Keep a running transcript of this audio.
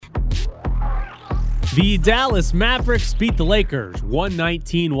The Dallas Mavericks beat the Lakers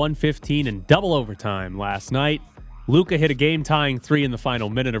 119-115 in double overtime last night. Luka hit a game-tying three in the final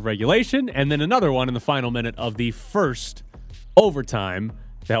minute of regulation, and then another one in the final minute of the first overtime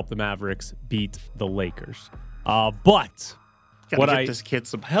to help the Mavericks beat the Lakers. But Gotta get this kid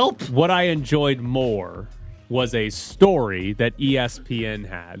some help. What I enjoyed more was a story that ESPN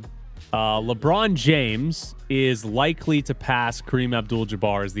had. LeBron James is likely to pass Kareem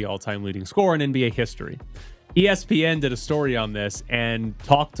Abdul-Jabbar as the all-time leading scorer in NBA history. ESPN did a story on this and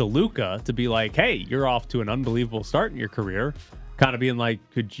talked to Luka to be like, hey, you're off to an unbelievable start in your career. Kind of being like,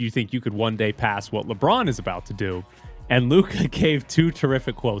 could you think you could one day pass what LeBron is about to do? And Luka gave two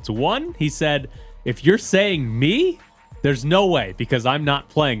terrific quotes. One, he said, if you're saying me, there's no way because I'm not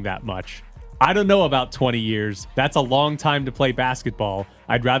playing that much. I don't know about 20 years. That's a long time to play basketball.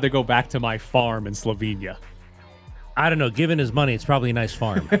 I'd rather go back to my farm in Slovenia. I don't know. Given his money, it's probably a nice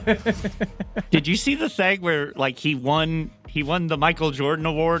farm. Did you see the thing where like he won the Michael Jordan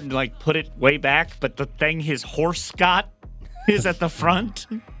Award and like put it way back, but the thing his horse got is at the front?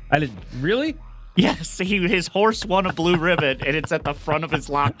 I didn't really. Yes, his horse won a blue ribbon and it's at the front of his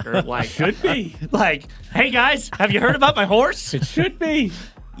locker. Like Should be. like, hey guys, have you heard about my horse? It should be.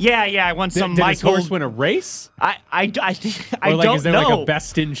 Yeah, I won some Did his Michael. horse win a race? I Or like, don't is there know. like a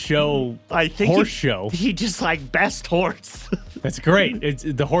best in show I think horse show? He just like best horse. That's great. It's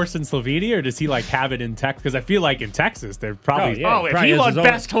the horse in Slovenia, or does he like have it in Texas? Because I feel like in Texas, they're probably Yeah, oh, if probably he has won his own-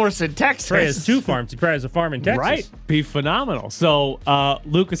 best horse in Texas, Probably has two farms. He probably has a farm in Texas. right. Be phenomenal. So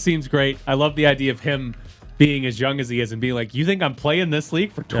Luka seems great. I love the idea of him being as young as he is and being like, you think I'm playing this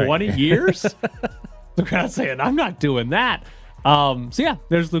league for 20 years? The crowd saying, I'm not doing that. So yeah,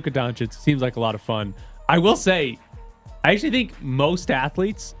 there's Luka Doncic. Seems like a lot of fun. I will say, I actually think most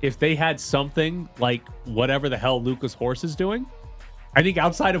athletes, if they had something like whatever the hell Luka's horse is doing, I think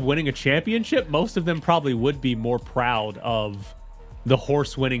outside of winning a championship, most of them probably would be more proud of the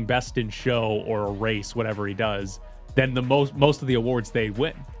horse winning best in show or a race, whatever he does, than the most of the awards they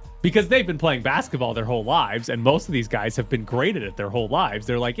win. Because they've been playing basketball their whole lives, and most of these guys have been great at it their whole lives.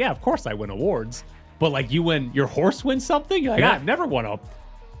 They're like, yeah, of course I win awards. But like your horse wins something? You're like, Yeah. I've never won a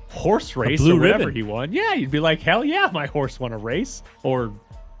horse race blue or whatever ribbon. he won. Yeah, you'd be like, hell yeah, my horse won a race. Or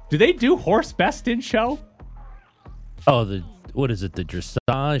do they do horse best in show? Oh, what is it? The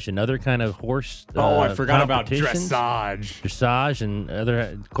dressage and other kind of horse. I forgot about competitions? dressage. Dressage and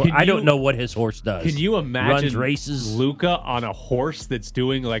other. Can I don't you- know what his horse does. Can you imagine Runs races, Luka on a horse that's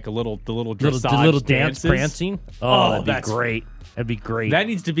doing like the little little dressage dance dances? prancing? Oh, that'd be that's great. That'd be great. That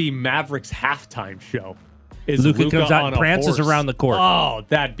needs to be Mavericks halftime show. Is Luka Luka comes out on and a prances horse. around the court. Oh,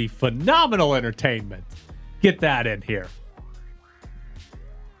 that'd be phenomenal entertainment. Get that in here.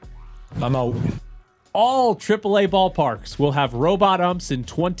 I'm out. All AAA ballparks will have robot umps in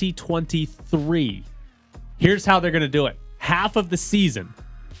 2023. Here's how they're going to do it. Half of the season,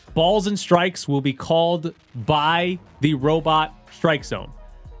 balls and strikes will be called by the robot strike zone.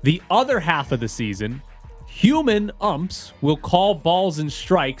 The other half of the season, human umps will call balls and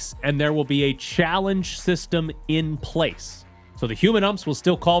strikes, and there will be a challenge system in place. So the human umps will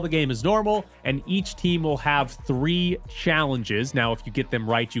still call the game as normal, and each team will have 3 challenges. Now, if you get them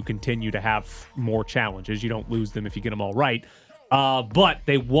right, you continue to have more challenges. You don't lose them if you get them all right. But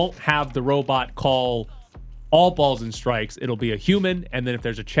they won't have the robot call all balls and strikes. It'll be a human, and then if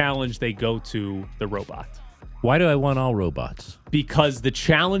there's a challenge, they go to the robot. Why do I want all robots? Because the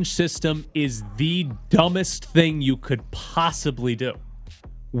challenge system is the dumbest thing you could possibly do.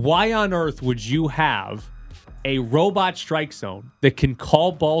 Why on earth would you have a robot strike zone that can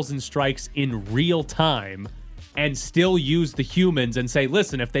call balls and strikes in real time and still use the humans and say,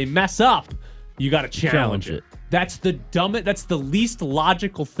 listen, if they mess up, you got to challenge it. That's the dumbest, that's the least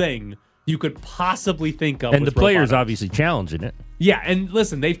logical thing you could possibly think of. And the with player's robot obviously challenging it. Yeah, and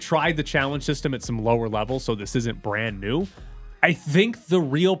listen, they've tried the challenge system at some lower levels, so this isn't brand new. I think the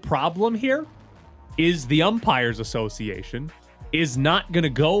real problem here is the Umpires Association is not going to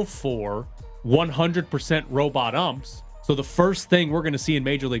go for 100% robot umps. So the first thing we're going to see in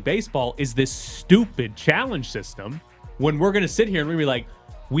Major League Baseball is this stupid challenge system when we're going to sit here and we're going to be like,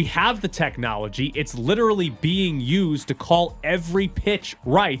 we have the technology. It's literally being used to call every pitch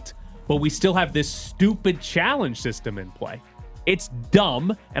right, but we still have this stupid challenge system in play. It's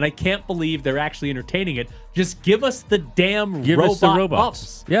dumb, and I can't believe they're actually entertaining it. Just give us the damn Give robot us the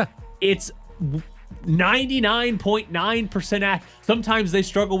robots. umps. Yeah. It's 99.9% Sometimes they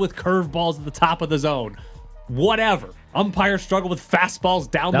struggle with curveballs at the top of the zone. Whatever. Umpires struggle with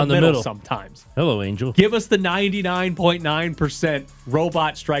fastballs down the middle sometimes. Hello, Angel. Give us the 99.9%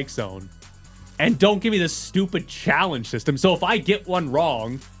 robot strike zone, And don't give me this stupid challenge system. So if I get one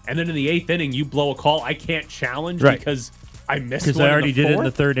wrong, and then in the 8th inning you blow a call, I can't challenge because I missed one. Because I already in the did it in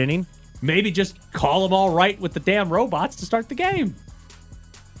the 4th? 3rd inning. Maybe just call them all right with the damn robots to start the game.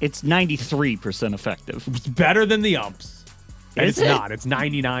 It's 93% effective. It's better than the umps. And Is it's it? not. It's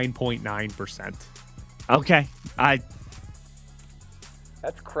 99.9%. Okay.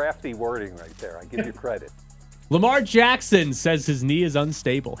 That's crafty wording right there. I give you credit. Lamar Jackson says his knee is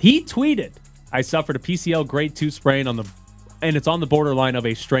unstable. He tweeted, I suffered a PCL grade 2 sprain and it's on the borderline of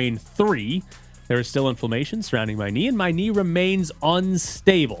a strain 3. There is still inflammation surrounding my knee, and my knee remains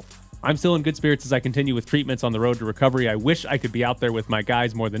unstable. I'm still in good spirits as I continue with treatments on the road to recovery. I wish I could be out there with my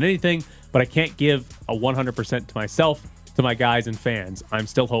guys more than anything, but I can't give a 100% to myself, to my guys and fans. I'm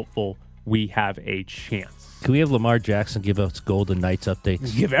still hopeful we have a chance. Can we have Lamar Jackson give us Golden Knights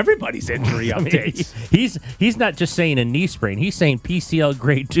updates? Give everybody's injury updates. He's not just saying a knee sprain. He's saying PCL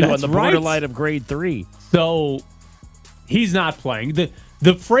grade 2 That's on the right. borderline of grade 3. So he's not playing.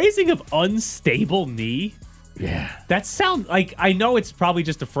 The phrasing of unstable knee, Yeah. that sounds like, I know it's probably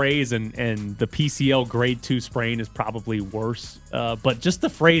just a phrase and the PCL grade 2 sprain is probably worse. But just the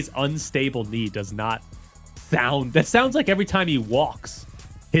phrase unstable knee does not sound, that sounds like every time he walks,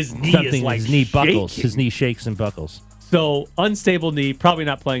 his knee is like his knee buckles. shaking. His knee shakes and buckles. So unstable knee, probably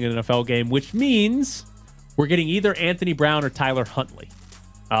not playing an NFL game, which means we're getting either Anthony Brown or Tyler Huntley.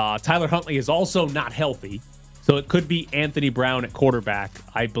 Tyler Huntley is also not healthy, so it could be Anthony Brown at quarterback.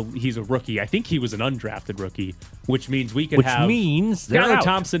 I believe he's a rookie. I think he was an undrafted rookie, which means we could have they're Skylar out.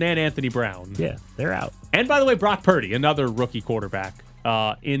 Thompson and Anthony Brown. Yeah, they're out. And by the way, Brock Purdy, another rookie quarterback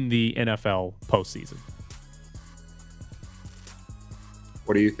in the NFL postseason.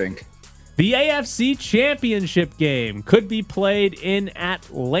 What do you think? The AFC Championship game could be played in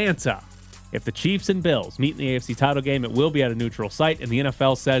Atlanta. If the Chiefs and Bills meet in the AFC title game, it will be at a neutral site, and the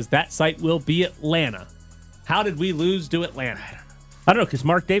NFL says that site will be Atlanta. How did we lose to Atlanta? I don't know, because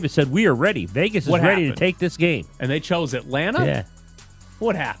Mark Davis said we are ready. Vegas is What ready happened? to take this game. And they chose Atlanta? Yeah.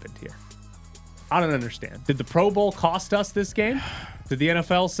 What happened here? I don't understand. Did the Pro Bowl cost us this game? Did the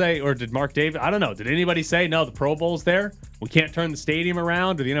NFL say, or did Mark Davis? I don't know. Did anybody say, no, the Pro Bowl's there? We can't turn the stadium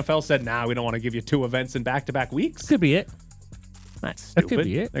around? Or the NFL said, nah, we don't want to give you 2 events in back-to-back weeks? Could be it. That's That stupid. could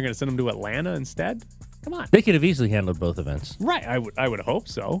be it. They're going to send them to Atlanta instead? Come on. They could have easily handled both events. Right. I would hope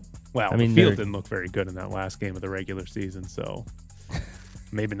so. Well, I mean, the field they're- didn't look very good in that last game of the regular season, so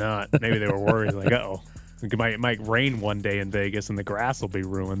maybe not. Maybe they were worried, like, uh-oh. It might rain one day in Vegas and the grass will be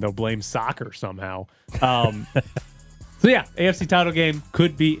ruined. They'll blame soccer somehow. So, yeah, AFC title game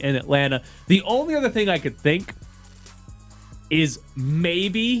could be in Atlanta. The only other thing I could think is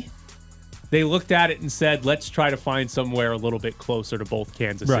maybe they looked at it and said, let's try to find somewhere a little bit closer to both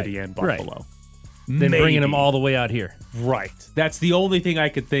Kansas City and Buffalo. Then bringing them Maybe. all the way out here. Right. That's the only thing I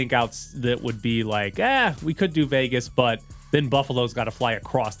could think out that would be like, we could do Vegas, but then Buffalo's got to fly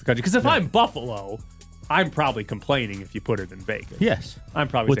across the country. Because if I'm Buffalo, I'm probably complaining if you put it in Vegas. Yes. I'm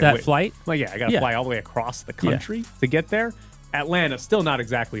probably With saying, that wait, flight? Well, yeah, I got to Yeah. fly all the way across the country to get there. Atlanta, still not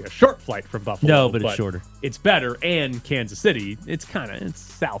exactly a short flight from Buffalo. No, but it's shorter. It's better. And Kansas City, it's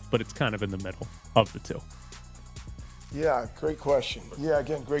south, but it's kind of in the middle of the two. Yeah, great question. Yeah,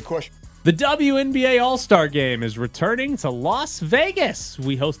 again, great question. The WNBA All-Star Game is returning to Las Vegas.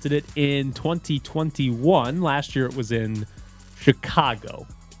 We hosted it in 2021. Last year it was in Chicago.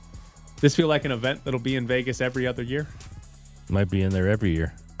 This feel like an event that'll be in Vegas every other year? Might be in there every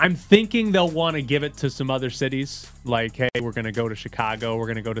year. I'm thinking they'll want to give it to some other cities. Like, hey, we're going to go to Chicago. We're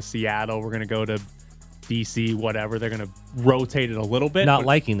going to go to Seattle. We're going to go to D.C., whatever. They're going to rotate it a little bit. Not but,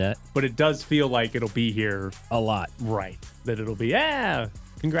 liking that. But it does feel like it'll be here. A lot. Right. That it'll be,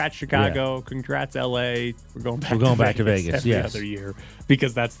 congrats Chicago, congrats LA. We're going back to Vegas every yes. other year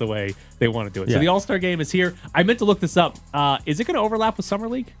because that's the way they want to do it. Yeah. So the All-Star Game is here. I meant to look this up. Is it going to overlap with Summer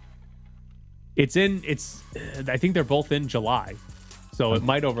League? I think they're both in July. So it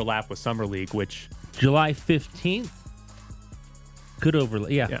might overlap with Summer League, which July 15th could overlap.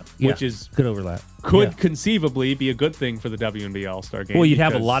 Yeah. Which is could overlap. could conceivably be a good thing for the WNBA All-Star Game. Well, you'd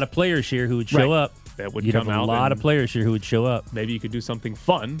have a because lot of players here who would show up. that would You'd come have a out lot of and players here who would show up. Maybe you could do something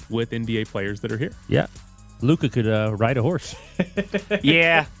fun with NBA players that are here. Yeah. Luka could ride a horse.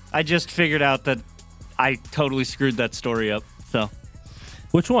 Yeah, I just figured out that I totally screwed that story up. So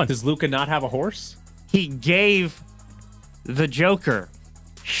Which one? Does Luka not have a horse? he gave the Joker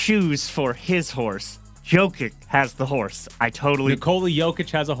shoes for his horse. Jokic has the horse. I totally Nikola Jokic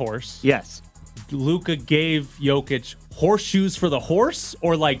has a horse. yes. Luka gave Jokic horseshoes for the horse,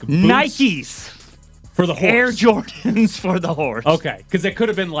 or like boots Nikes, for the horse. Air Jordans for the horse. Okay, because it could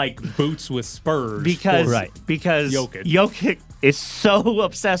have been like boots with spurs. because for Right. because Jokic. Jokic is so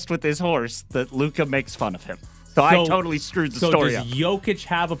obsessed with his horse that Luka makes fun of him. So I totally screwed the story up. Does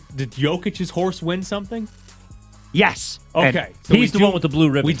Jokic did Jokic's horse win something? Yes. Okay. And He's the one with the blue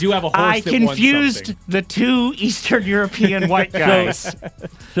ribbon. We do have a horse I that won confused something. the two Eastern European white guys.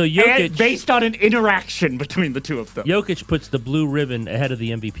 So Jokic, Based on an interaction between the two of them. Jokic puts the blue ribbon ahead of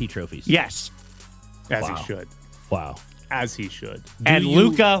the MVP trophies. Yes. As Wow. he should. Wow. As he should. And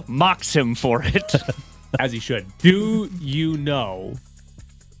Luka mocks him for it. As he should. Do you know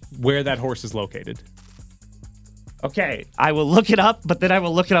where that horse is located? Okay, I will look it up, but then I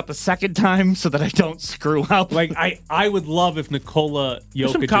will look it up a second time so that I don't screw up. Like, I would love if Nikola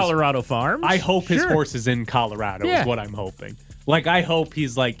There's some Jokic. Colorado farms. I hope his Sure. horse is in Colorado, Yeah. is what I'm hoping. Like, I hope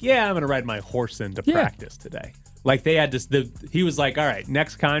he's like, yeah, I'm going to ride my horse into practice today. Like, they had this, he was like, all right,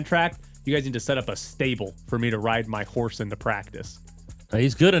 next contract, you guys need to set up a stable for me to ride my horse into practice.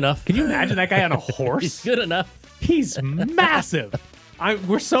 He's good enough. Can you imagine that guy on a He's horse? good enough. He's massive.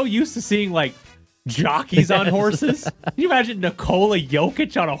 We're so used to seeing, like, jockeys on horses. Can you imagine Nikola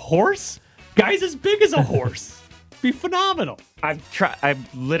Jokic on a horse? Guy's as big as a horse. Be phenomenal. I'm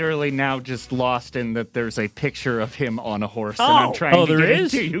literally now just lost in that there's a picture of him on a horse, and Oh. I'm trying to there get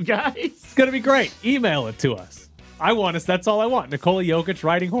is? it to you guys. It's going to be great. Email it to us. That's all I want. Nikola Jokic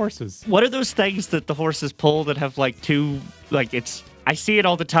riding horses. What are those things that the horses pull that have like two, like it's, I see it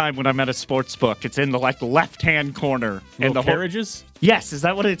all the time when I'm at a sports book. It's in the like left-hand corner. And the hor- carriages? Yes, is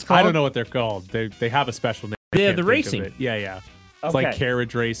that what it's called? I don't know what they're called. They have a special name. I Yeah, can't the think of racing. it. Yeah. It's like Okay.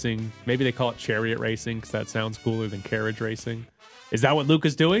 carriage racing. Maybe they call it chariot racing because that sounds cooler than carriage racing. Is that what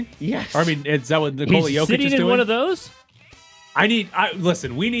Luka's doing? Yes. Or, I mean, is that what Nikola He's Jokic sitting is in doing? one of those?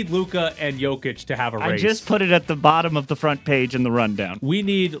 Listen, we need Luka and Jokic to have a I race. just put it at the bottom of the front page in the rundown. We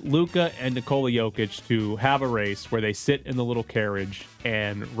need Luka and Nikola Jokic to have a race where they sit in the little carriage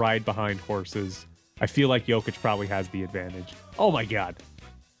and ride behind horses. I feel like Jokic probably has the advantage. Oh my God.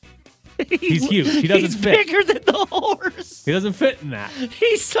 He's huge. He doesn't He's fit. bigger than the horse. He doesn't fit in that.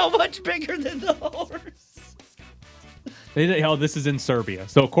 He's so much bigger than the horse. This is in Serbia.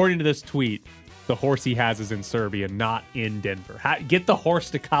 So according to this tweet, the horse he has is in Serbia, not in Denver. Get the horse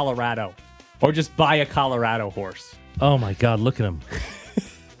to Colorado, or just buy a Colorado horse. Oh my God, look at him.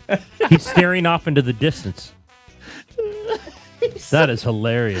 He's staring off into the distance. That is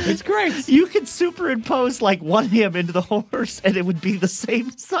hilarious. It's great. You could superimpose like one him into the horse, and it would be the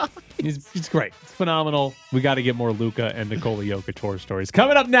same size. It's great. It's phenomenal. We got to get more Luka and Nikola Jokic horror stories.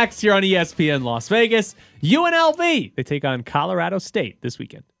 Coming up next here on ESPN Las Vegas, UNLV. They take on Colorado State this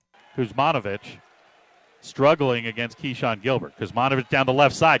weekend. Kuzmanovic struggling against Keyshawn Gilbert. Kuzmanovic down the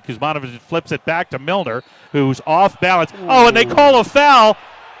left side. Kuzmanovic flips it back to Milner, who's off balance. Oh, and they call a foul.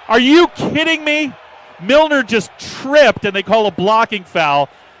 Are you kidding me? Milner just tripped, and they call a blocking foul.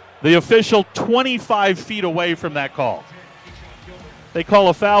 The official 25 feet away from that call. They call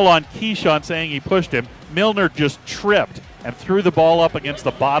a foul on Keyshawn, saying he pushed him. Milner just tripped and threw the ball up against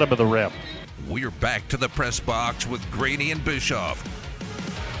the bottom of the rim. We're back to the press box with Grady and Bischoff.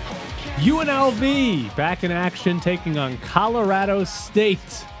 UNLV back in action, taking on Colorado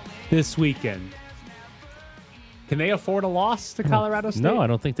State this weekend. Can they afford a loss to Colorado State? No, I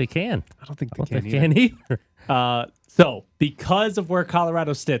don't think they can. I don't think I they don't can think they either. can either. So, because of where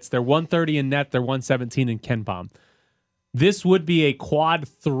Colorado sits, they're 130 in net, they're 117 in KenPom. This would be a quad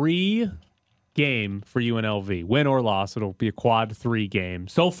 3 game for UNLV. Win or loss, it'll be a quad 3 game.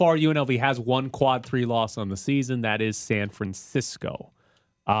 So far, UNLV has one quad 3 loss on the season. That is San Francisco.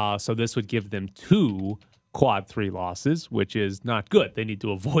 So this would give them 2 quad 3 losses, which is not good. They need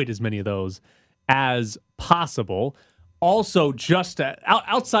to avoid as many of those as possible. Also, just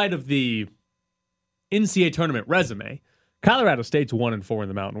outside of the NCAA tournament resume, Colorado State's 1-4 in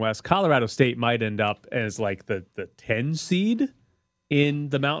the Mountain West. Colorado State might end up as like the 10 seed in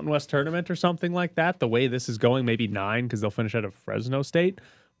the Mountain West tournament or something like that. The way this is going, maybe 9 because they'll finish out of Fresno State.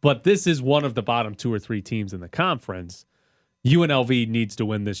 But this is one of the bottom 2 or 3 teams in the conference. UNLV needs to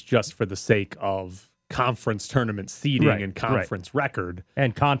win this just for the sake of conference tournament seeding and conference record.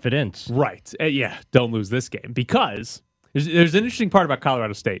 And confidence. Right. Don't lose this game. Because there's an interesting part about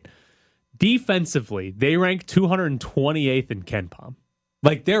Colorado State. Defensively, they rank 228th in KenPom.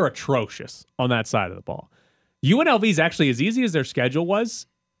 Like, they're atrocious on that side of the ball. UNLV's actually, as easy as their schedule was,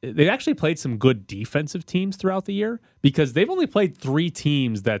 they actually played some good defensive teams throughout the year because they've only played 3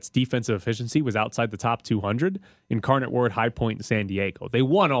 teams that's defensive efficiency was outside the top 200, Incarnate Word, High Point, and San Diego. They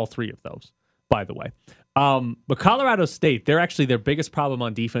won all 3 of those, by the way. But Colorado State, their biggest problem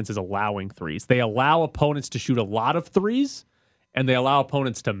on defense is allowing threes. They allow opponents to shoot a lot of threes, and they allow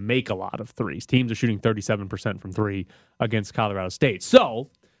opponents to make a lot of threes. Teams are shooting 37% from 3 against Colorado State. So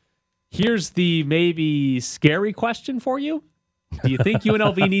here's the maybe scary question for you. Do you think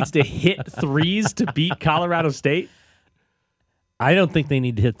UNLV needs to hit threes to beat Colorado State? I don't think they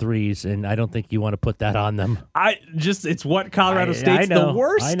need to hit threes, and I don't think you want to put that on them. It's what Colorado State's the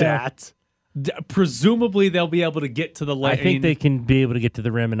worst at. Presumably, they'll be able to get to the lane. I think they can be able to get to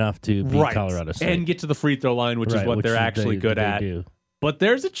the rim enough to beat Colorado State. And get to the free throw line, which is what they're actually good at. Do. But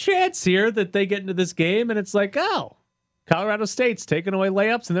there's a chance here that they get into this game, and it's like, oh, Colorado State's taking away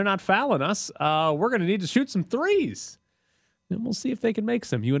layups, and they're not fouling us. We're going to need to shoot some threes. And we'll see if they can make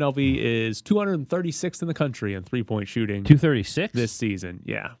some. UNLV is 236th in the country in three-point shooting. 236 this season.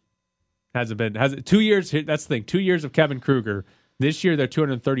 Yeah, has it 2 years? That's the thing. 2 years of Kevin Kruger. This year they're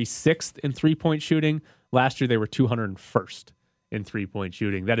 236th in three-point shooting. Last year they were 201st in three-point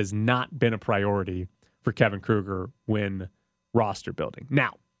shooting. That has not been a priority for Kevin Kruger when roster building.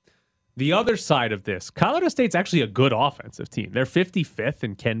 Now, the other side of this, Colorado State's actually a good offensive team. They're 55th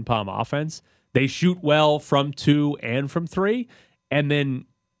in Ken Pom offense. They shoot well from 2 and from 3. And then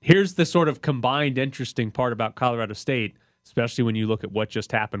here's the sort of combined interesting part about Colorado State, especially when you look at what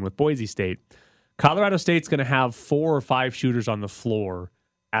just happened with Boise State. Colorado State's going to have 4 or 5 shooters on the floor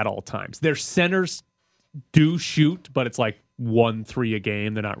at all times. Their centers do shoot, but it's like 1-3 a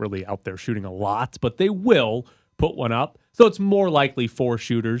game. They're not really out there shooting a lot, but they will put one up. So it's more likely 4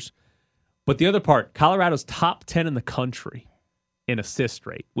 shooters. But the other part, Colorado's top 10 in the country in assist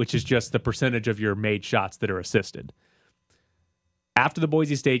rate, which is just the percentage of your made shots that are assisted. After the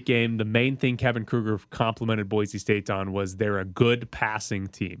Boise State game, the main thing Kevin Kruger complimented Boise State on was they're a good passing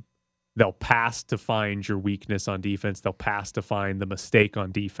team. They'll pass to find your weakness on defense. They'll pass to find the mistake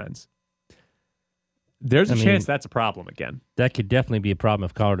on defense. There's a chance that's a problem again. That could definitely be a problem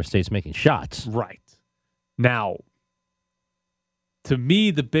if Colorado State's making shots. Right. Now, to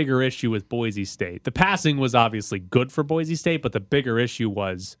me, the bigger issue with Boise State, the passing was obviously good for Boise State, but the bigger issue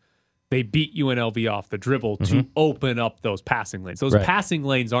was they beat UNLV off the dribble to open up those passing lanes. Those passing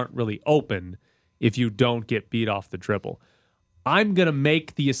lanes aren't really open if you don't get beat off the dribble. I'm going to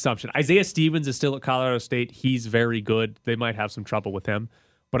make the assumption. Isaiah Stevens is still at Colorado State. He's very good. They might have some trouble with him.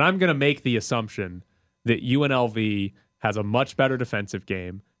 But I'm going to make the assumption that UNLV has a much better defensive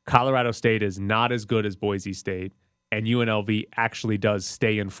game. Colorado State is not as good as Boise State. And UNLV actually does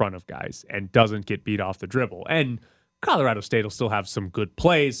stay in front of guys and doesn't get beat off the dribble. And Colorado State will still have some good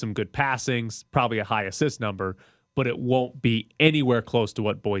plays, some good passings, probably a high assist number, but it won't be anywhere close to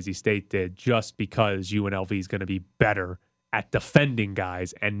what Boise State did just because UNLV is going to be better at defending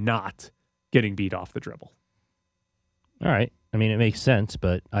guys and not getting beat off the dribble. All right. I mean, it makes sense,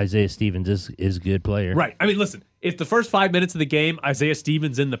 but Isaiah Stevens is a good player. Right. I mean, listen, if the first 5 minutes of the game, Isaiah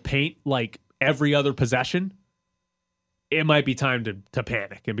Stevens in the paint like every other possession, it might be time to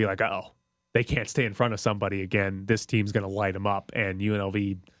panic and be like, oh, they can't stay in front of somebody again. This team's going to light them up, and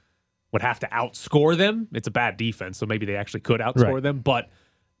UNLV would have to outscore them. It's a bad defense, so maybe they actually could outscore them, but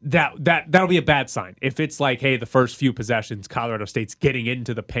that'll be a bad sign. If it's like, hey, the first few possessions, Colorado State's getting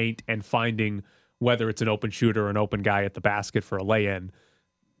into the paint and finding whether it's an open shooter or an open guy at the basket for a lay-in,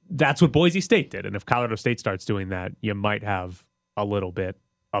 that's what Boise State did. And if Colorado State starts doing that, you might have a little bit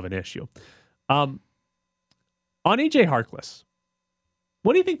of an issue. On E.J. Harkless,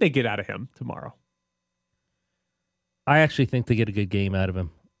 what do you think they get out of him tomorrow? I actually think they get a good game out of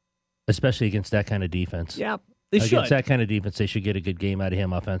him, especially against that kind of defense. Yeah, they should. Against that kind of defense, they should get a good game out of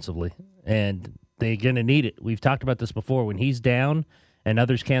him offensively. And they're going to need it. We've talked about this before. When he's down and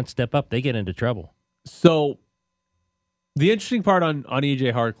others can't step up, they get into trouble. So the interesting part on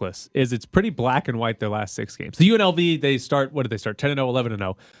E.J. Harkless is it's pretty black and white their last 6 games. The UNLV, they start, what did they start? 10-0,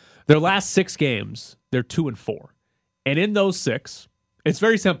 11-0. Their last 6 games, they're 2-4. And in those 6, it's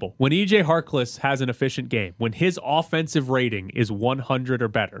very simple. When E.J. Harkless has an efficient game, when his offensive rating is 100 or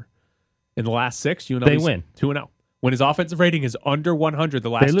better, in the last 6, UNLV they win 2-0. When his offensive rating is under 100 the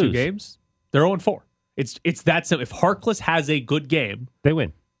last 2 games, they're 0-4. It's that simple. If Harkless has a good game, they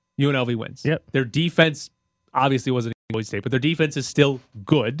win. UNLV wins. Yep. Their defense obviously wasn't in Boise State, but their defense is still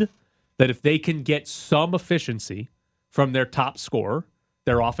good. That if they can get some efficiency from their top scorer,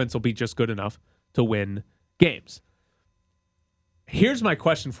 their offense will be just good enough to win games. Here's my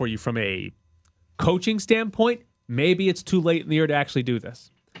question for you from a coaching standpoint. Maybe it's too late in the year to actually do this.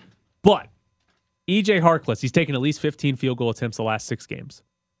 But E.J. Harkless, he's taken at least 15 field goal attempts the last 6 games.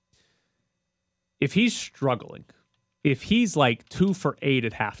 If he's struggling, if he's like 2 for 8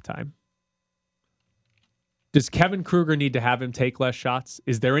 at halftime, does Kevin Kruger need to have him take less shots?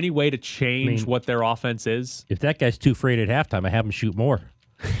 Is there any way to change what their offense is? If that guy's 2 for 8 at halftime, I have him shoot more.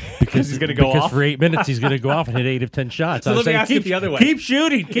 Because he's going to go off? Because for 8 minutes, he's going to go off and hit 8 of 10 shots. So let me ask it the other way. Keep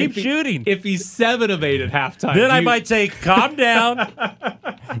shooting. Keep shooting. If he's 7 of 8 at halftime. Then I might say, calm down.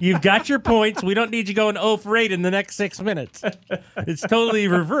 You've got your points. We don't need you going 0 for 8 in the next 6 minutes. It's totally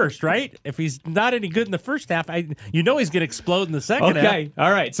reversed, right? If he's not any good in the first half, he's going to explode in the second half. Okay,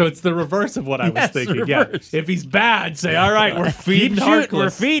 all right. So it's the reverse of what I was thinking. Reverse. Yeah. If he's bad, say, all right, we're feeding Harkless. We're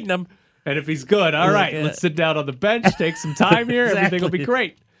feeding him. And if he's good, all right, let's sit down on the bench, take some time here. Everything will be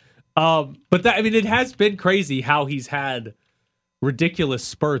great. But it has been crazy how he's had ridiculous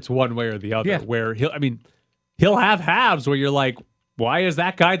spurts one way or the other. Yeah. Where he'll have halves where you're like, why is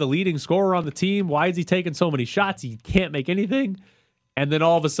that guy the leading scorer on the team? Why is he taking so many shots? He can't make anything. And then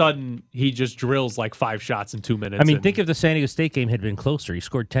all of a sudden, he just drills like 5 shots in 2 minutes. Think if the San Diego State game had been closer. He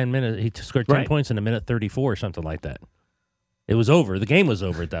scored 10 minutes. He scored 10 points in a minute 34 or something like that. It was over. The game was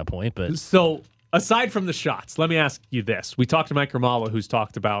over at that point. But so aside from the shots, let me ask you this. We talked to Mike Grimala, who's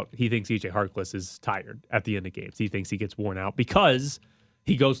talked about he thinks EJ Harkless is tired at the end of games. He thinks he gets worn out because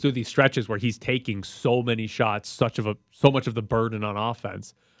he goes through these stretches where he's taking so many shots, so much of the burden on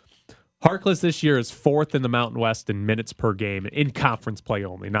offense. Harkless this year is 4th in the Mountain West in minutes per game in conference play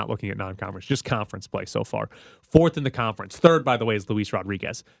only, not looking at non-conference, just conference play so far. 4th in the conference. 3rd, by the way, is Luis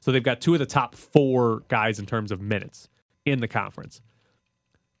Rodriguez. So they've got 2 of the top 4 guys in terms of minutes in the conference.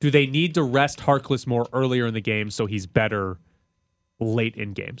 Do they need to rest Harkless more earlier in the game so he's better late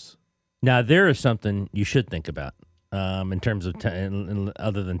in games? Now, there is something you should think about in terms of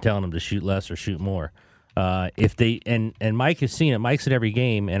other than telling him to shoot less or shoot more. If they and Mike has seen it. Mike's at every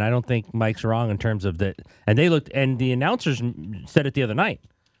game, and I don't think Mike's wrong in terms of that. And they looked, and the announcers said it the other night.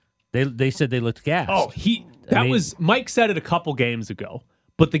 They said they looked gassed. Oh, Mike said it a couple games ago.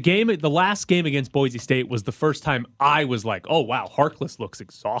 But the last game against Boise State was the first time I was like, oh, wow, Harkless looks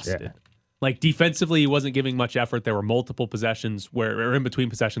exhausted. Yeah. Like, defensively, he wasn't giving much effort. There were multiple possessions or in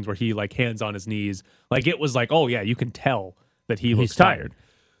between possessions where he, like, hands on his knees. Like, it was like, oh, yeah, you can tell that he's looks tired.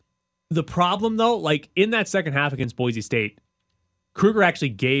 The problem, though, like, in that second half against Boise State, Kruger actually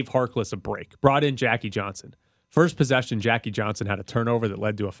gave Harkless a break, brought in Jackie Johnson. First possession, Jackie Johnson had a turnover that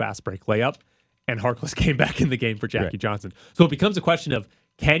led to a fast break layup, and Harkless came back in the game for Jackie Johnson. So it becomes a question of,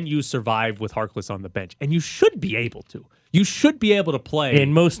 can you survive with Harkless on the bench? And you should be able to. You should be able to play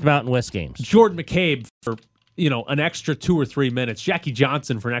in most Mountain West games. Jordan McCabe for an extra 2 or 3 minutes. Jackie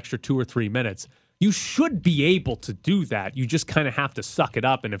Johnson for an extra 2 or 3 minutes. You should be able to do that. You just kind of have to suck it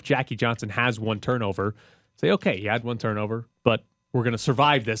up. And if Jackie Johnson has 1 turnover, say, okay, he had 1 turnover, but we're going to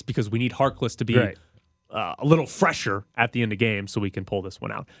survive this because we need Harkless to be a little fresher at the end of games so we can pull this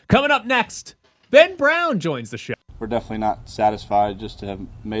one out. Coming up next, Ben Brown joins the show. We're definitely not satisfied just to have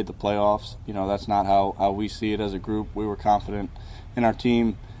made the playoffs. That's not how we see it as a group. We were confident in our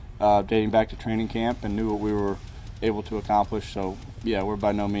team dating back to training camp and knew what we were able to accomplish. So, yeah, we're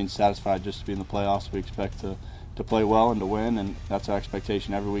by no means satisfied just to be in the playoffs. We expect to play well and to win, and that's our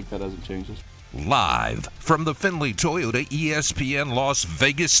expectation every week. That doesn't change us. Live from the Findlay Toyota ESPN Las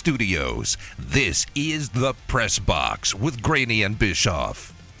Vegas studios, this is The Press Box with Graney and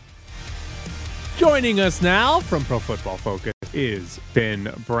Bischoff. Joining us now from Pro Football Focus is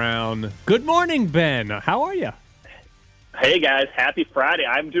Ben Brown. Good morning, Ben. How are you? Hey guys, happy Friday.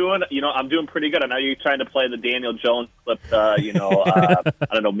 I'm doing pretty good. I know you're trying to play the Daniel Jones clip to,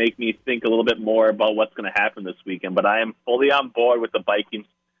 I don't know, make me think a little bit more about what's going to happen this weekend. But I am fully on board with the Vikings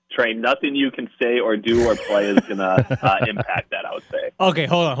train. Nothing you can say or do or play is going to impact that, I would say. Okay,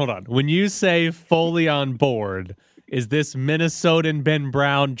 hold on. When you say fully on board, is this Minnesotan Ben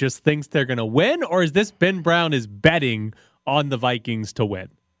Brown just thinks they're going to win, or is this Ben Brown is betting on the Vikings to win?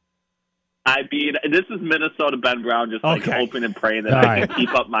 I mean, this is Minnesota Ben Brown just hoping and praying that I can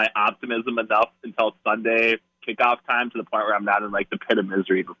keep up my optimism enough until Sunday kickoff time to the point where I'm not in like the pit of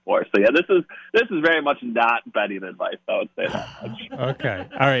misery before. So yeah, this is very much not betting advice. I would say that much. Okay,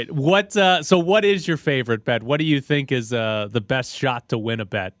 all right. What is your favorite bet? What do you think is the best shot to win a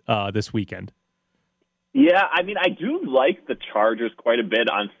bet this weekend? Yeah, I mean, I do like the Chargers quite a bit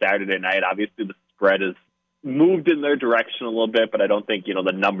on Saturday night. Obviously, the spread is moved in their direction a little bit, but I don't think,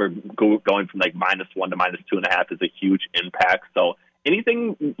 the number going from like -1 to -2.5 is a huge impact. So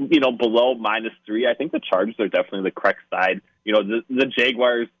anything, below -3, I think the Chargers are definitely the correct side. The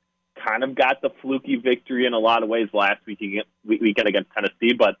Jaguars kind of got the fluky victory in a lot of ways last weekend against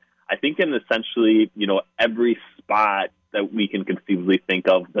Tennessee, but I think in essentially, every spot that we can conceivably think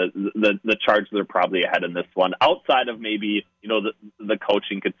of, the Chargers are probably ahead in this one, outside of maybe, the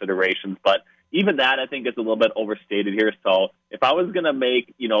coaching considerations. But even that, I think, is a little bit overstated here. So if I was going to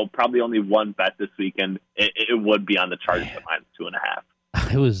make, probably only one bet this weekend, it would be on the Chargers at -2.5.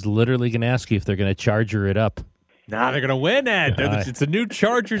 I was literally going to ask you if they're going to Charger it up. Nah, they're going to win, Ed. It's a new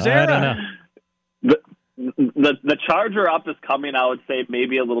Chargers era. I don't know. The Charger up is coming, I would say,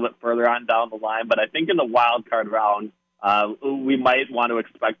 maybe a little bit further on down the line. But I think in the wild card round, we might want to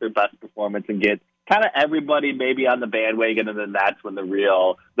expect their best performance and get kind of everybody maybe on the bandwagon, and then that's when the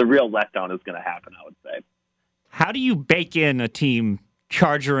real letdown is going to happen, I would say. How do you bake in a team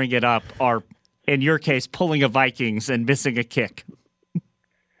chargering it up, or in your case, pulling a Vikings and missing a kick?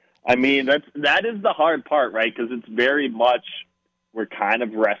 I mean, that is the hard part, right? Because it's very much we're kind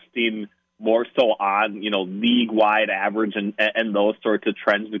of resting more so on, league-wide average and those sorts of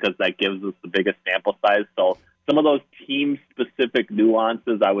trends because that gives us the biggest sample size. So some of those team-specific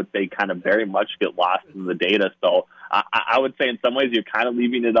nuances, I would say, kind of very much get lost in the data. So I would say in some ways you're kind of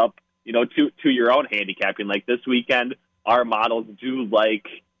leaving it up, to your own handicapping. Like this weekend, our models do like,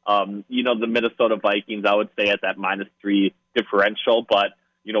 the Minnesota Vikings, I would say, at that -3 differential. But,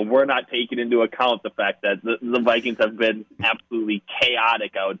 we're not taking into account the fact that the Vikings have been absolutely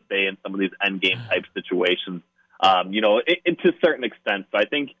chaotic, I would say, in some of these endgame type situations, to a certain extent. So I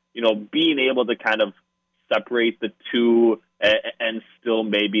think, being able to kind of separate the two and still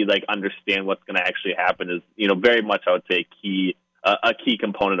maybe like understand what's going to actually happen is, very much, I would say, a key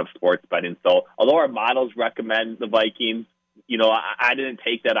component of sports betting. So although our models recommend the Vikings, I didn't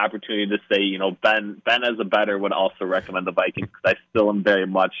take that opportunity to say, Ben as a bettor would also recommend the Vikings because I still am very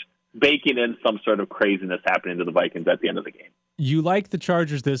much baking in some sort of craziness happening to the Vikings at the end of the game. You like the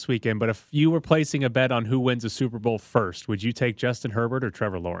Chargers this weekend, but if you were placing a bet on who wins a Super Bowl first, would you take Justin Herbert or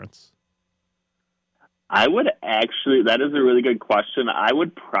Trevor Lawrence? I would actually, that is a really good question. I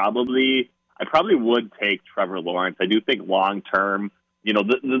probably would take Trevor Lawrence. I do think long term,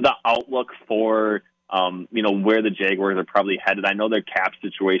 the outlook for, where the Jaguars are probably headed. I know their cap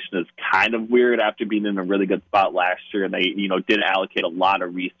situation is kind of weird after being in a really good spot last year, and they, did allocate a lot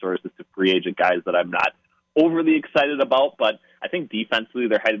of resources to free agent guys that I'm not overly excited about, but I think defensively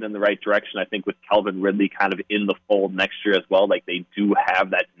they're headed in the right direction. I think with Calvin Ridley kind of in the fold next year as well, like they do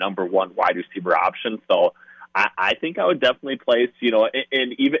have that number one wide receiver option. So I think I would definitely place,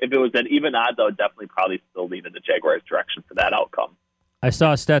 and even if it was an even odds, I would definitely probably still lean in the Jaguars' direction for that outcome. I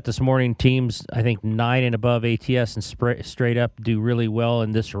saw a stat this morning. Teams, I think 9 and above ATS and straight up do really well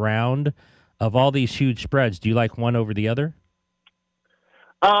in this round. Of all these huge spreads, do you like one over the other?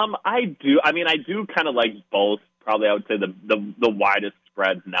 I do. I mean, I do kind of like both. Probably, I would say the widest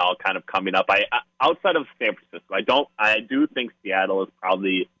spreads now kind of coming up. I outside of San Francisco, I do think Seattle is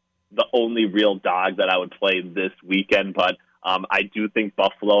probably the only real dog that I would play this weekend. But I do think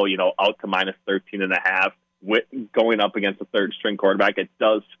Buffalo, out to -13.5, going up against a third string quarterback, it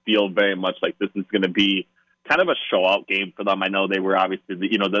does feel very much like this is going to be kind of a show-out game for them. I know they were obviously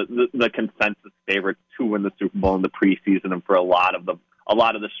the consensus favorites to win the Super Bowl in the preseason and for a lot of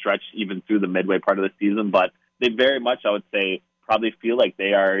the stretch even through the midway part of the season, but they very much, I would say, probably feel like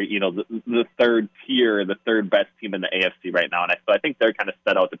they are, the third tier, the third best team in the AFC right now. And so I think they're kind of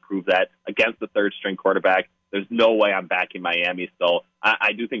set out to prove that against the third string quarterback. There's no way I'm backing Miami. So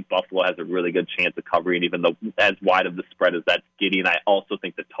I do think Buffalo has a really good chance of covering, even though as wide of the spread as that's getting. I also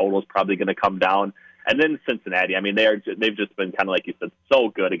think the total is probably going to come down. And then Cincinnati, I mean, they've just been kind of, like you said, so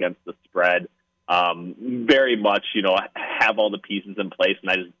good against the spread. Very much, have all the pieces in place, and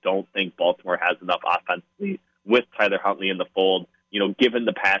I just don't think Baltimore has enough offensively with Tyler Huntley in the fold, given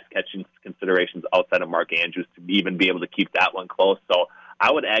the pass catching considerations outside of Mark Andrews to even be able to keep that one close. So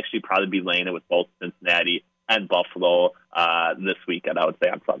I would actually probably be laying it with both Cincinnati and Buffalo this weekend, I would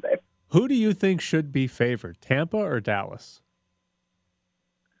say, on Sunday. Who do you think should be favored, Tampa or Dallas?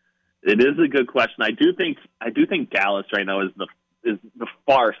 It is a good question. I do think Dallas right now is the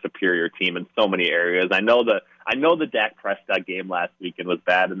far superior team in so many areas. I know the Dak Prescott game last weekend was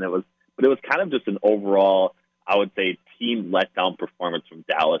bad, but it was kind of just an overall, I would say, team letdown performance from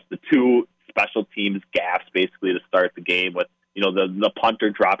Dallas. The two special teams gaffes basically to start the game with, the punter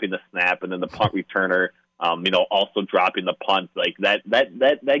dropping the snap and then the punt returner, also dropping the punt. Like that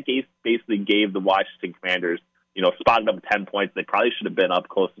basically gave the Washington Commanders, spotted them 10 points. They probably should have been up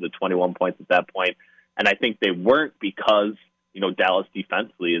closer to 21 points at that point. And I think they weren't because, Dallas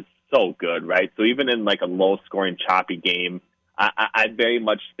defensively is so good, right? So even in like a low-scoring, choppy game, I very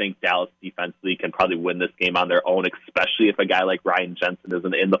much think Dallas defensively can probably win this game on their own, especially if a guy like Ryan Jensen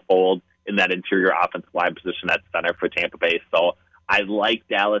isn't in the fold in that interior offensive line position at center for Tampa Bay. So I like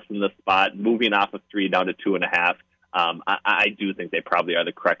Dallas in the spot, moving off of 3 down to 2.5. I do think they probably are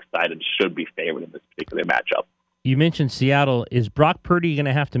the correct side and should be favored in this particular matchup. You mentioned Seattle. Is Brock Purdy going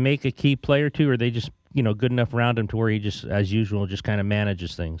to have to make a key play or two, or are they just good enough around him to where he just, as usual, just kind of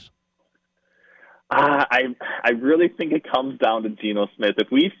manages things? I really think it comes down to Geno Smith.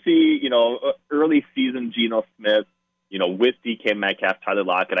 If we see, early season Geno Smith, with DK Metcalf, Tyler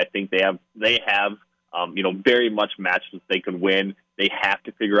Lockett, I think they have, very much matches they could win. They have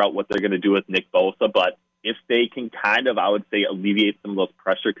to figure out what they're going to do with Nick Bosa, but if they can kind of, I would say, alleviate some of those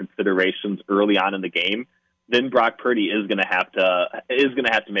pressure considerations early on in the game, then Brock Purdy is going to have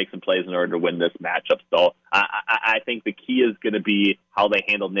to make some plays in order to win this matchup. So I think the key is going to be how they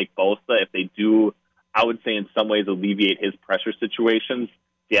handle Nick Bosa. If they do, I would say in some ways alleviate his pressure situations,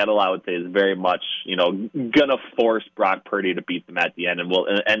 Seattle, I would say, is very much, going to force Brock Purdy to beat them at the end,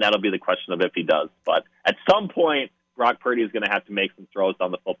 and that'll be the question of if he does. But at some point, Brock Purdy is going to have to make some throws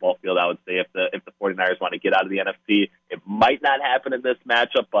down the football field. I would say if the 49ers want to get out of the NFC, it might not happen in this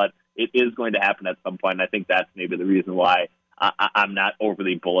matchup, but it is going to happen at some point. And I think that's maybe the reason why I'm not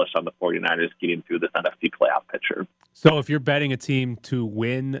overly bullish on the 49ers getting through this NFC playoff picture. So if you're betting a team to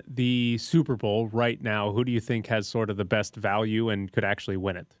win the Super Bowl right now, who do you think has sort of the best value and could actually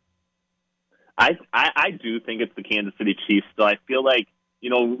win it? I do think it's the Kansas City Chiefs. So I feel like,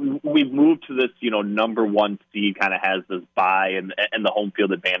 we've moved to this, number one seed kind of has this bye and the home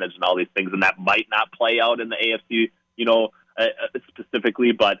field advantage and all these things, and that might not play out in the AFC,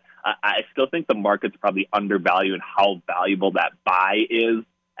 specifically, but I still think the market's probably undervaluing how valuable that bye is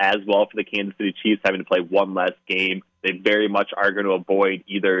as well for the Kansas City Chiefs having to play one less game. They very much are going to avoid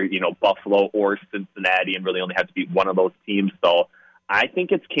either, Buffalo or Cincinnati and really only have to beat one of those teams. So I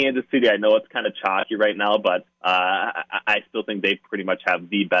think it's Kansas City. I know it's kind of chalky right now, but I still think they pretty much have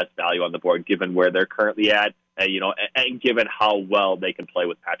the best value on the board given where they're currently at, and given how well they can play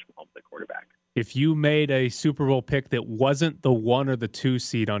with Patrick Mahomes at quarterback. If you made a Super Bowl pick that wasn't the 1 or the 2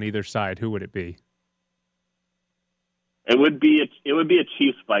 seed on either side, who would it be? It would be a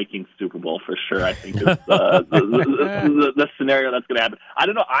Chiefs-Vikings Super Bowl for sure. I think it's the scenario that's going to happen. I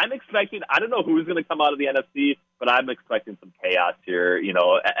don't know. I don't know who's going to come out of the NFC, but I'm expecting some chaos here,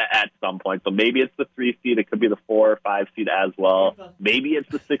 at some point. So maybe it's the 3 seed. It could be the 4 or 5 seed as well. Maybe it's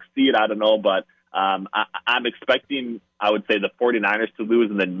the 6 seed. I don't know, but I'm expecting, I would say, the 49ers to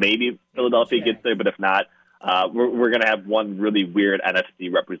lose, and then maybe Philadelphia gets there. But if not, we're going to have one really weird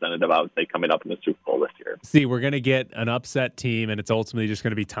NFC representative, I would say, coming up in the Super Bowl this year. See, we're going to get an upset team, and it's ultimately just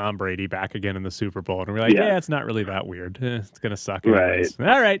going to be Tom Brady back again in the Super Bowl. And we're like, yeah it's not really that weird. It's going to suck anyways.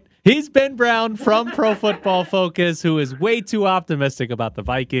 Right. All right. He's Ben Brown from Pro Football Focus, who is way too optimistic about the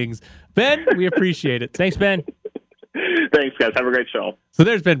Vikings. Ben, we appreciate it. Thanks, Ben. Thanks, guys. Have a great show. So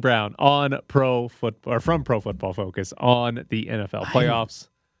there's Ben Brown on from Pro Football Focus on the NFL playoffs.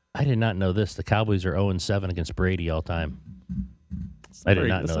 I did not know this. The Cowboys are 0-7 against Brady all time. I did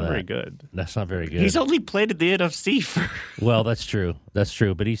not know that. That's not very good. That's not very good. He's only played in the NFC for. Well, that's true. That's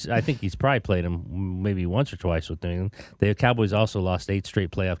true. But I think he's probably played him maybe once or twice with them. The Cowboys also lost 8 straight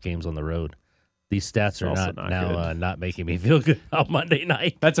playoff games on the road. These stats are not making me feel good on Monday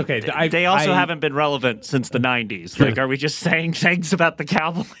night. That's okay. They also haven't been relevant since the 90s. Like, are we just saying things about the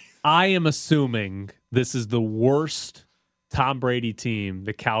Cowboys? I am assuming this is the worst Tom Brady team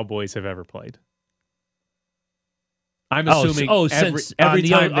the Cowboys have ever played. I'm assuming every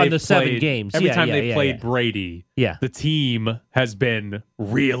time they played 7 games. Every time they played Brady, the team has been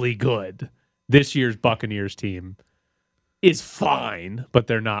really good. This year's Buccaneers team is fine, but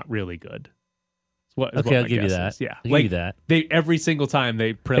they're not really good. I'll give you that. Yeah, I'll give you that. They every single time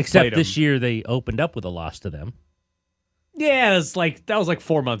they except this year they opened up with a loss to them. Yeah, that was like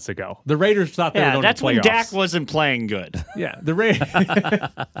 4 months ago. The Raiders thought they were going to the playoffs. That's when Dak wasn't playing good. Yeah, the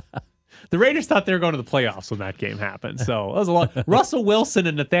Raiders thought they were going to the playoffs when that game happened. So it was a lot. Russell Wilson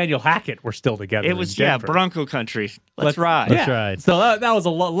and Nathaniel Hackett were still together. It was Bronco country. Let's ride. Let's ride. So that was a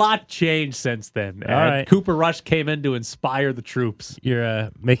lot changed since then. All right. Cooper Rush came in to inspire the troops. You're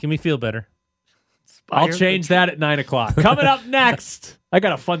making me feel better. I'll change that at 9:00. Coming up next, I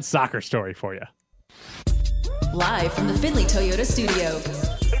got a fun soccer story for you. Live from the Findlay Toyota studio.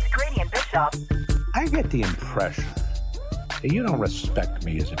 It's Grady and Bishop. I get the impression that you don't respect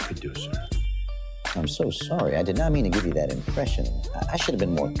me as a producer. I'm so sorry. I did not mean to give you that impression. I should have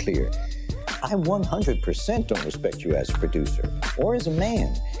been more clear. I 100% don't respect you as a producer or as a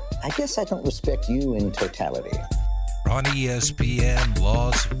man. I guess I don't respect you in totality. On ESPN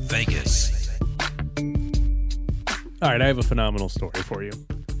Las Vegas. All right, I have a phenomenal story for you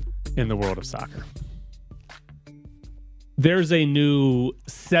in the world of soccer. There's a new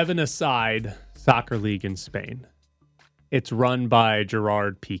 7-a-side soccer league in Spain. It's run by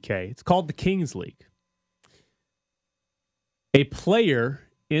Gerard Piqué. It's called the Kings League. A player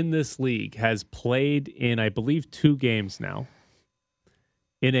in this league has played in, I believe, 2 games now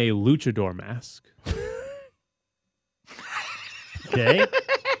in a luchador mask. Okay.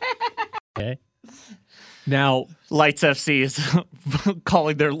 Okay. Now, Lights FC is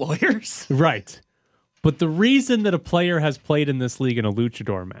calling their lawyers. Right. But the reason that a player has played in this league in a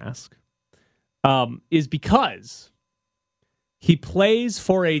luchador mask is because He plays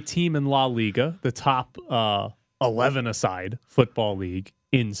for a team in La Liga, the top 11-a-side football league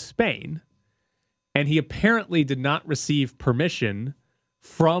in Spain. And he apparently did not receive permission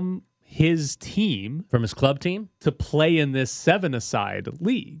from his team. From his club team? To play in this 7-a-side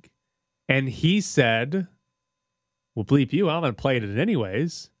league. And he said, well, bleep you, I'm going to play it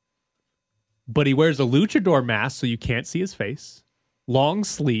anyways. But he wears a luchador mask so you can't see his face, long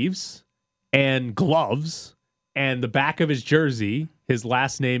sleeves, and gloves. And the back of his jersey, his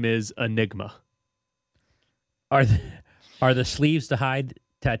last name is Enigma. Are the sleeves to hide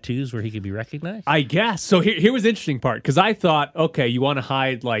tattoos where he could be recognized? I guess. So here was the interesting part, because I thought, okay, you want to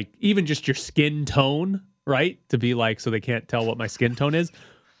hide like even just your skin tone, right? To be like, so they can't tell what my skin tone is.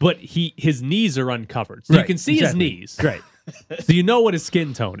 But his knees are uncovered. So you can see his knees. Right. So you know what his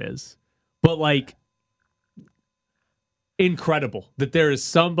skin tone is. But like, incredible that there is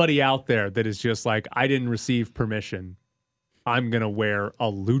somebody out there that is just like, I didn't receive permission. I'm going to wear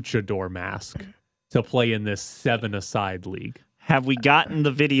a luchador mask to play in this 7-a-side league. Have we gotten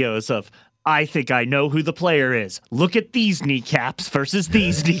the videos of, I think I know who the player is. Look at these kneecaps versus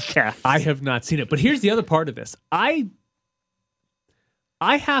these kneecaps. I have not seen it. But here's the other part of this. I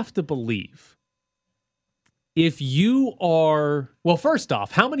have to believe if you are, well, first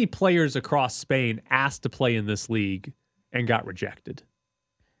off, how many players across Spain asked to play in this league and got rejected?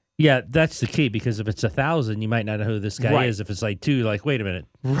 Yeah, that's the key, because if it's 1,000, you might not know who this guy Right. is. If it's like 2, like, wait a minute.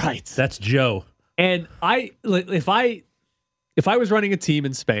 Right. That's Joe. And if I was running a team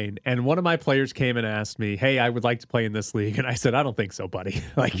in Spain and one of my players came and asked me, hey, I would like to play in this league, and I said, I don't think so, buddy.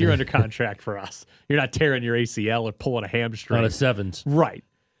 Like, you're under contract for us. You're not tearing your ACL or pulling a hamstring. On a 7s. Right.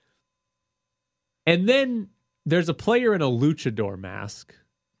 And then there's a player in a luchador mask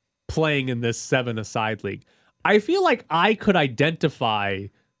playing in this 7-a-side league. I feel like I could identify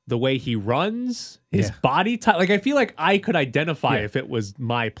the way he runs, his body type. Like, I feel like I could identify if it was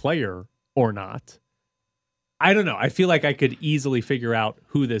my player or not. I don't know. I feel like I could easily figure out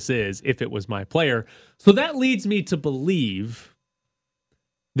who this is if it was my player. So that leads me to believe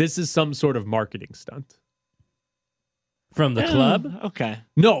this is some sort of marketing stunt. From the club? Okay.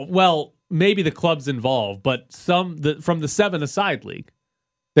 No, well, maybe the club's involved, but from the 7-a-side league,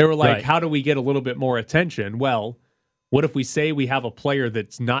 they were like, Right. how do we get a little bit more attention? Well, what if we say we have a player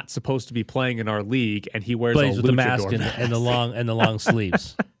that's not supposed to be playing in our league and he wears Plays a with the luchador mask and the long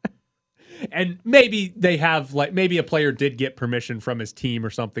sleeves. And maybe they have maybe a player did get permission from his team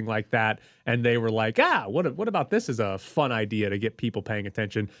or something like that, and they were like, what about this is a fun idea to get people paying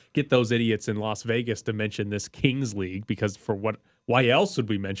attention, get those idiots in Las Vegas to mention this Kings League, because why else would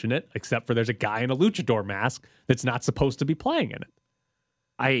we mention it except for there's a guy in a luchador mask that's not supposed to be playing in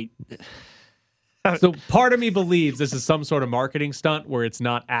it. So part of me believes this is some sort of marketing stunt where it's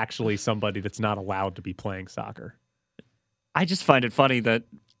not actually somebody that's not allowed to be playing soccer. I just find it funny that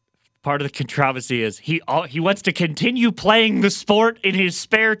part of the controversy is he wants to continue playing the sport in his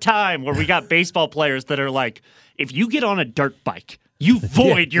spare time, where we got baseball players that are like, if you get on a dirt bike, you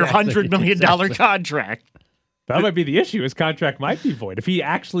void your $100 million contract. That might be the issue. His contract might be void. If he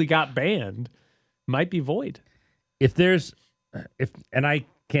actually got banned, it might be void. And I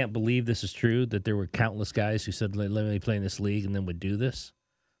can't believe this is true, that there were countless guys who said, let me play in this league and then would do this.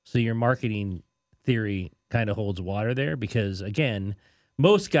 So your marketing theory kind of holds water there, because again,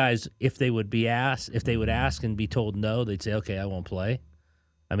 most guys, if they would ask and be told no, they'd say, okay, I won't play.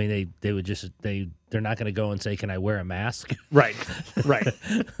 I mean, they would just, they're not going to go and say, can I wear a mask? Right.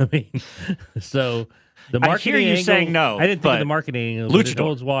 I mean, so the marketing I hear you angle, saying no. I didn't think of the marketing angle, but it Luchador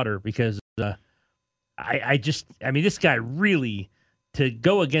holds water, because I mean, this guy really, to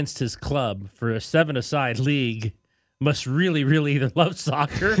go against his club for a 7-a-side league, must really, really either love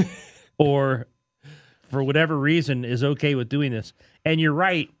soccer or for whatever reason is okay with doing this. And you're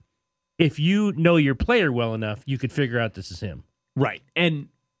right. If you know your player well enough, you could figure out this is him. Right. And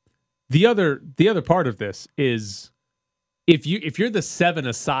the other part of this is if you're the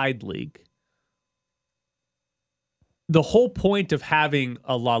 7-a-side league, the whole point of having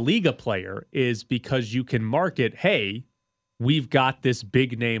a La Liga player is because you can market, hey, we've got this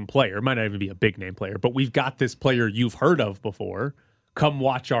big name player. It might not even be a big name player, but we've got this player you've heard of before. Come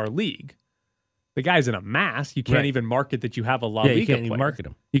watch our league. The guy's in a mask. You can't even market that you have a La Liga you can't player. even market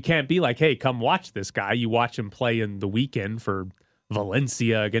him. You can't be like, hey, come watch this guy. You watch him play in the weekend for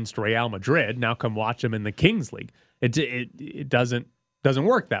Valencia against Real Madrid. Now come watch him in the Kings League. It doesn't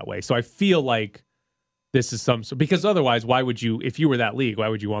work that way. So I feel like this is because otherwise, why would you, if you were that league, why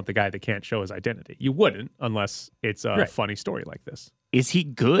would you want the guy that can't show his identity? You wouldn't, unless it's a funny story like this. Is he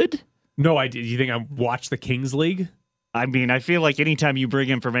good? No idea. You think I watch the Kings League? I mean, I feel like anytime you bring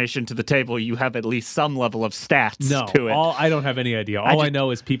information to the table, you have at least some level of stats to it. I don't have any idea. All I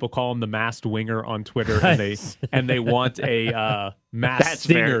know is people call him the masked winger on Twitter, and they want a masked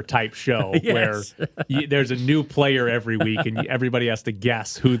singer type show where there's a new player every week, and everybody has to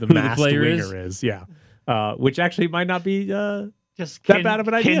guess who the masked winger is. Yeah, which actually might not be just that bad of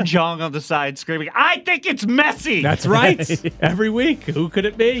an idea. Kim Jong on the side screaming, "I think it's Messi." That's right. Every week, who could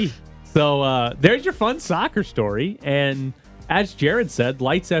it be? So there's your fun soccer story. And as Jared said,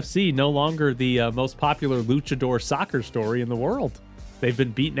 Lights FC no longer the most popular luchador soccer story in the world. They've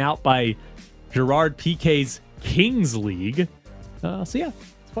been beaten out by Gerard Piqué's Kings League. So yeah,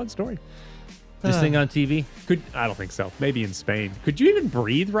 it's a fun story. This thing on TV? I don't think so. Maybe in Spain. Could you even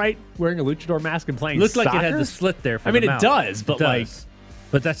breathe right wearing a luchador mask and playing Looked soccer? like it had the slit there for I mean, the it mouth. does, but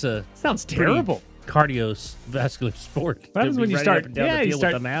but that's a sounds terrible. Cardiovascular sport. What happens when you start with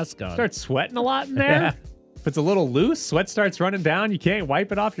the mask on? Start sweating a lot in there? If it's a little loose, sweat starts running down, you can't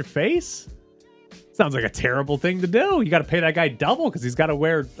wipe it off your face? Sounds like a terrible thing to do. You got to pay that guy double because he's got to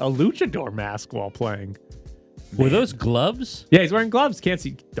wear a luchador mask while playing. Were those gloves? Yeah, he's wearing gloves. Can't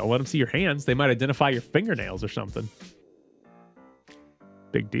see. Don't let him see your hands. They might identify your fingernails or something.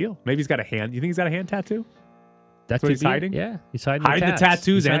 Big deal. Maybe he's got a hand. You think he's got a hand tattaoo? That's what he's hiding? Yeah, he's hiding the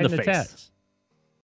tattoos and the face.